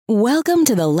Welcome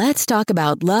to the Let's Talk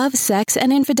About Love, Sex,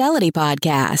 and Infidelity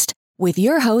podcast with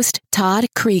your host, Todd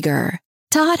Krieger.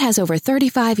 Todd has over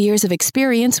 35 years of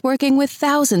experience working with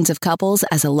thousands of couples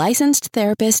as a licensed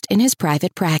therapist in his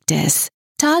private practice.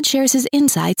 Todd shares his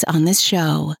insights on this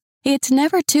show. It's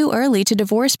never too early to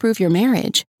divorce-proof your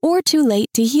marriage or too late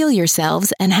to heal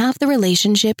yourselves and have the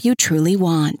relationship you truly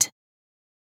want.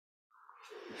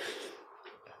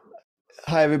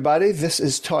 Hi, everybody. This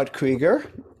is Todd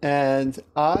Krieger, and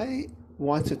I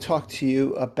want to talk to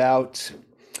you about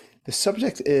the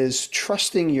subject is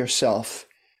trusting yourself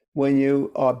when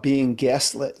you are being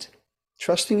gaslit.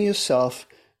 Trusting yourself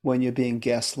when you're being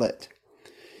gaslit.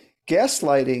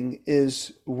 Gaslighting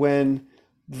is when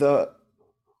the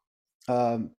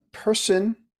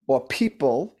person or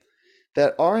people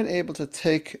that aren't able to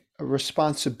take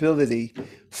responsibility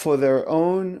for their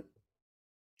own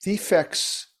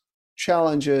defects,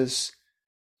 challenges,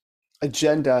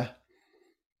 agenda,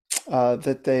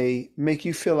 that they make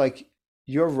you feel like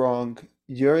you're wrong,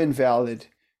 you're invalid,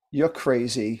 you're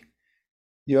crazy,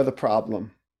 you're the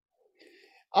problem.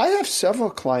 I have several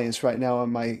clients right now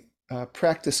on my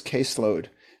practice caseload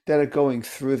that are going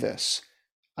through this.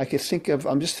 I'm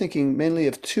just thinking mainly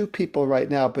of two people right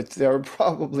now, but there are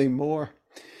probably more.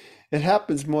 It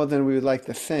happens more than we would like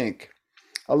to think.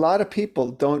 A lot of people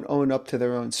don't own up to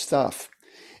their own stuff.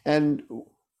 And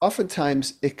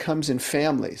oftentimes it comes in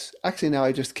families. Actually, now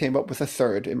I just came up with a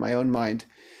third in my own mind.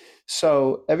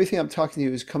 So everything I'm talking to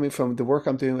you is coming from the work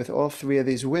I'm doing with all three of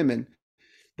these women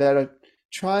that are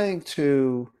trying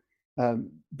to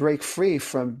break free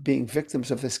from being victims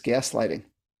of this gaslighting.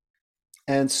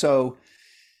 And so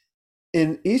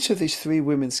in each of these three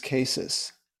women's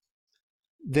cases,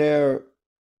 two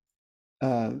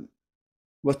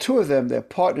of them, their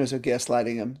partners are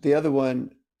gaslighting them. The other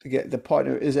one, the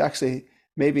partner is actually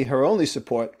maybe her only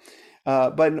support.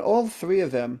 But in all three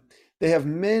of them, they have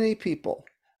many people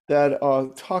that are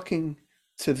talking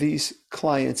to these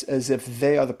clients as if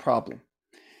they are the problem.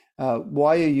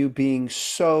 Why are you being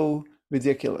so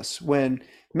ridiculous? When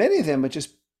many of them are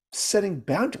just setting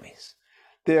boundaries.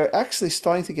 They're actually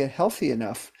starting to get healthy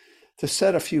enough to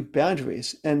set a few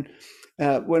boundaries. And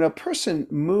when a person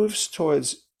moves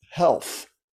towards health,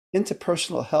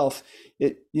 interpersonal health,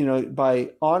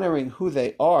 by honoring who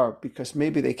they are, because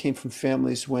maybe they came from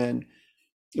families when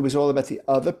it was all about the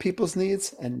other people's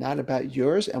needs and not about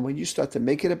yours. And when you start to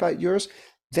make it about yours,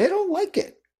 they don't like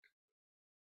it.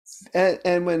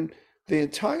 And when the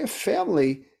entire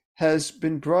family has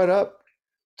been brought up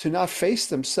to not face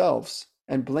themselves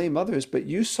and blame others, but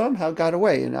you somehow got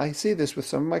away. And I see this with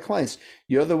some of my clients.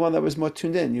 You're the one that was more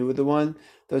tuned in. You were the one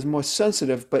that was more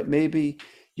sensitive, but maybe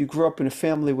you grew up in a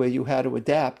family where you had to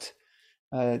adapt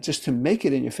just to make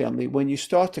it in your family. When you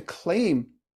start to claim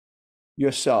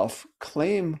yourself,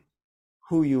 claim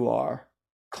who you are,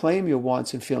 claim your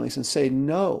wants and feelings and say,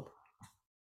 no,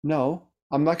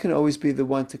 I'm not going to always be the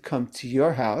one to come to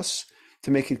your house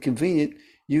to make it convenient.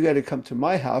 You got to come to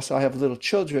my house. I have little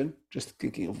children, just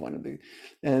thinking of one of the,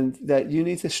 and that you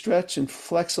need to stretch and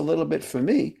flex a little bit for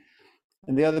me.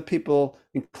 And the other people,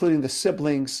 including the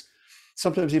siblings,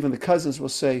 sometimes even the cousins will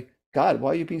say, God,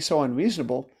 why are you being so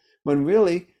unreasonable? When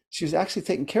really she's actually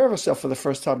taking care of herself for the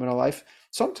first time in her life.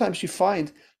 Sometimes you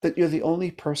find that you're the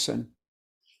only person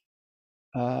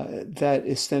that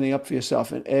is standing up for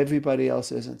yourself and everybody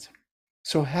else isn't.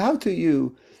 So how do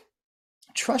you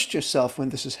trust yourself when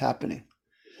this is happening?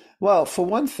 Well, for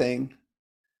one thing,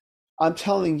 I'm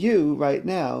telling you right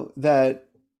now that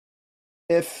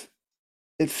if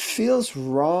it feels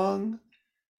wrong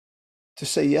to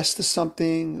say yes to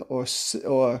something or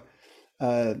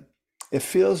it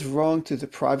feels wrong to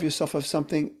deprive yourself of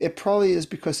something, it probably is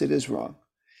because it is wrong.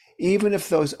 Even if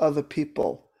those other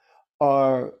people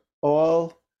are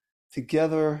all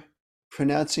together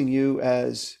pronouncing you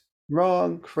as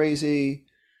wrong, crazy,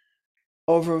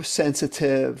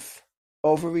 oversensitive,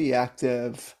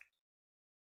 overreactive,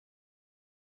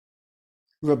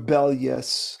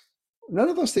 rebellious. None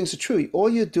of those things are true. All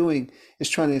you're doing is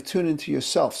trying to tune into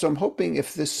yourself. So I'm hoping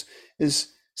if this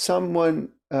is something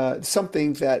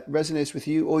that resonates with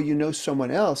you, or you know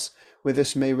someone else where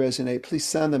this may resonate, please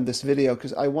send them this video,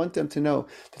 because I want them to know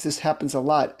that this happens a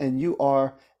lot, and you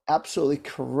are absolutely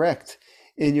correct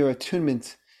in your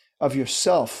attunement of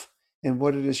yourself and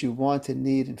what it is you want and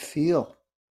need and feel.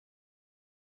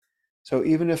 So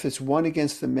even if it's one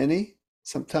against the many,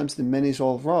 sometimes the many's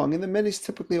all wrong, and the many's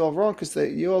typically all wrong because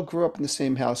you all grew up in the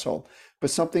same household, but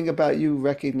something about you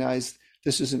recognized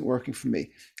this isn't working for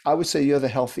me. I would say you're the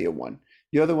healthier one.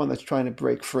 You're the one that's trying to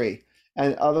break free,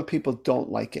 and other people don't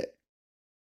like it.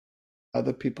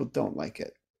 Other people don't like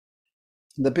it.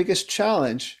 The biggest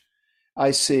challenge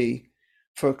I see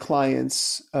for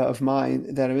clients of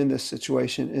mine that are in this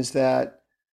situation is that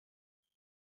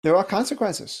there are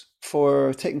consequences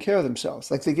for taking care of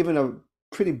themselves. Like they're given a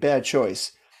pretty bad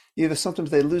choice. Either sometimes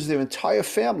they lose their entire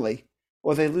family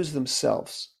or they lose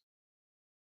themselves.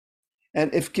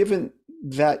 And if given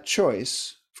that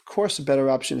choice, of course, a better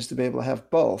option is to be able to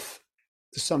have both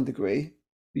to some degree,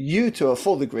 you to a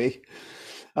full degree.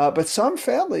 But some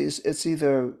families, it's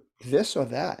either this or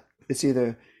that. It's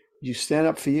either you stand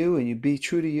up for you and you be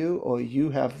true to you, or you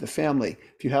have the family.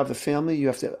 If you have the family, you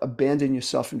have to abandon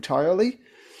yourself entirely.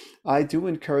 I do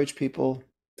encourage people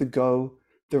to go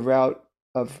the route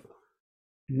of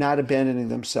not abandoning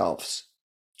themselves.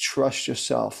 Trust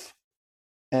yourself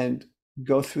and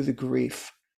go through the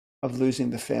grief of losing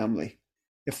the family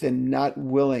if they're not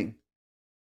willing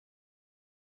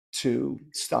to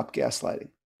stop gaslighting.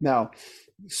 Now,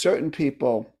 certain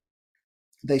people,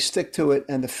 they stick to it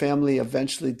and the family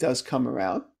eventually does come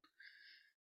around.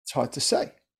 It's hard to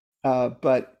say,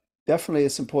 but definitely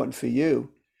it's important for you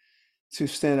to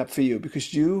stand up for you,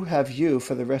 because you have you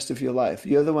for the rest of your life.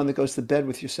 You're the one that goes to bed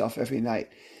with yourself every night.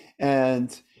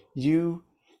 And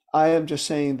I am just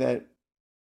saying that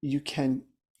you can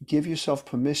give yourself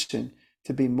permission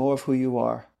to be more of who you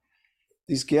are.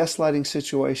 These gaslighting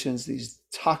situations, these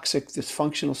toxic,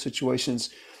 dysfunctional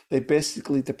situations, they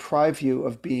basically deprive you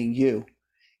of being you.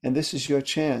 And this is your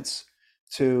chance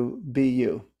to be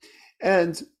you.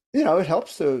 And, it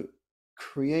helps to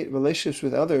create relationships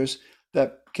with others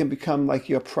that can become like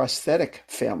your prosthetic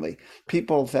family.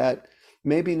 People that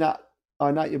maybe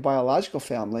are not your biological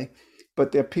family,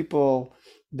 but they're people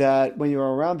that when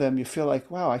you're around them, you feel like,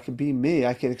 wow, I could be me.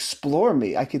 I could explore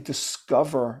me. I could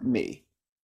discover me.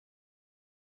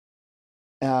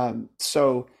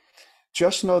 So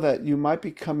just know that you might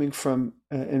be coming from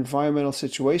environmental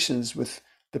situations with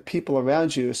the people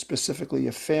around you, specifically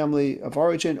your family of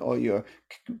origin or your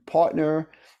partner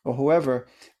or whoever,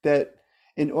 that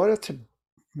in order to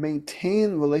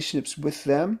maintain relationships with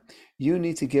them, you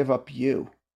need to give up you.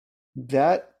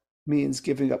 That means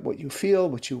giving up what you feel,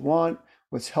 what you want,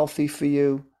 what's healthy for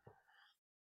you.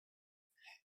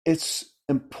 It's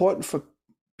important for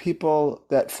people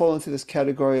that fall into this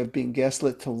category of being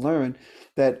gaslit to learn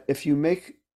that if you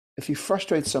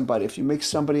frustrate somebody, if you make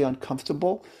somebody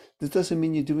uncomfortable, this doesn't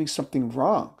mean you're doing something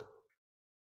wrong.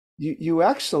 You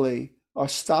actually are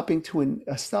stopping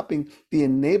the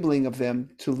enabling of them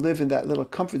to live in that little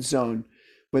comfort zone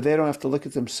where they don't have to look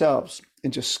at themselves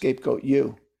and just scapegoat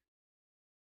you.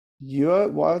 Your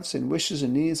wants and wishes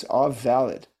and needs are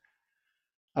valid.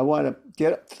 I want to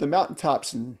get up to the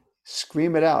mountaintops and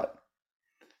scream it out,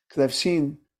 because I've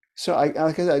seen, like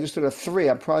I said, I just did a 3.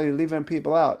 I'm probably leaving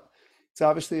people out. It's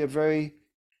obviously a very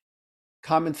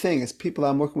common thing. It's people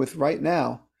I'm working with right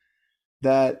now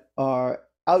that are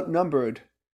outnumbered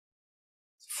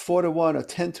 4-1 or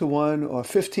 10-1 or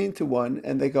 15-1,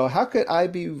 and they go, how could I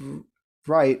be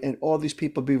right and all these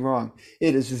people be wrong?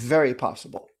 It is very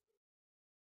possible.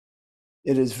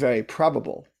 It is very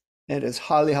probable, and it is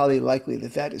highly, highly likely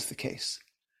that that is the case.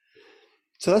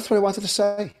 So that's what I wanted to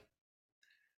say.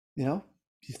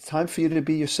 It's time for you to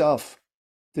be yourself,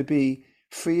 to be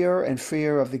freer and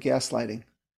freer of the gaslighting.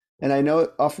 And I know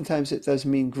oftentimes it does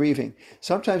mean grieving.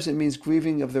 Sometimes it means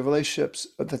grieving of the relationships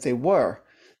that they were.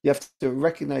 You have to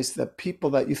recognize that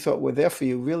people that you thought were there for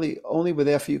you really only were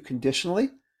there for you conditionally.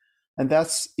 And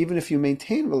that's, even if you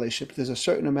maintain relationships, there's a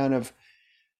certain amount of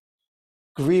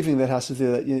grieving that has to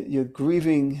do that. You're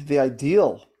grieving the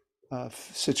ideal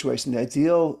situation, the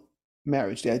ideal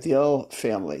marriage, the ideal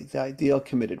family, the ideal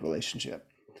committed relationship.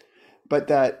 But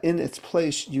that in its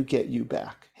place, you get you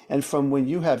back. And from when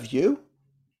you have you,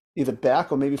 either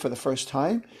back or maybe for the first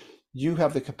time, you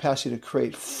have the capacity to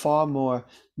create far more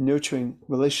nurturing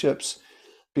relationships,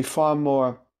 be far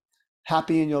more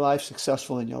happy in your life,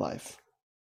 successful in your life.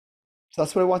 So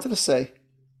that's what I wanted to say.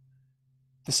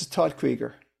 This is Todd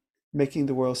Krieger, making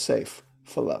the world safe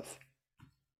for love.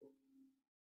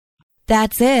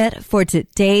 That's it for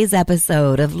today's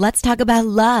episode of Let's Talk About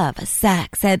Love,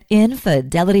 Sex, and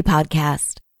Infidelity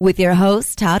podcast with your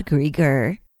host, Todd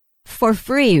Krieger. For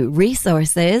free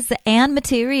resources and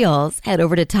materials, head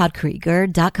over to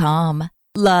toddkrieger.com.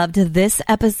 Loved this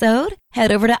episode?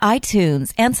 Head over to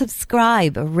iTunes and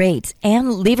subscribe, rate, and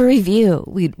leave a review.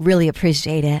 We'd really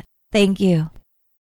appreciate it. Thank you.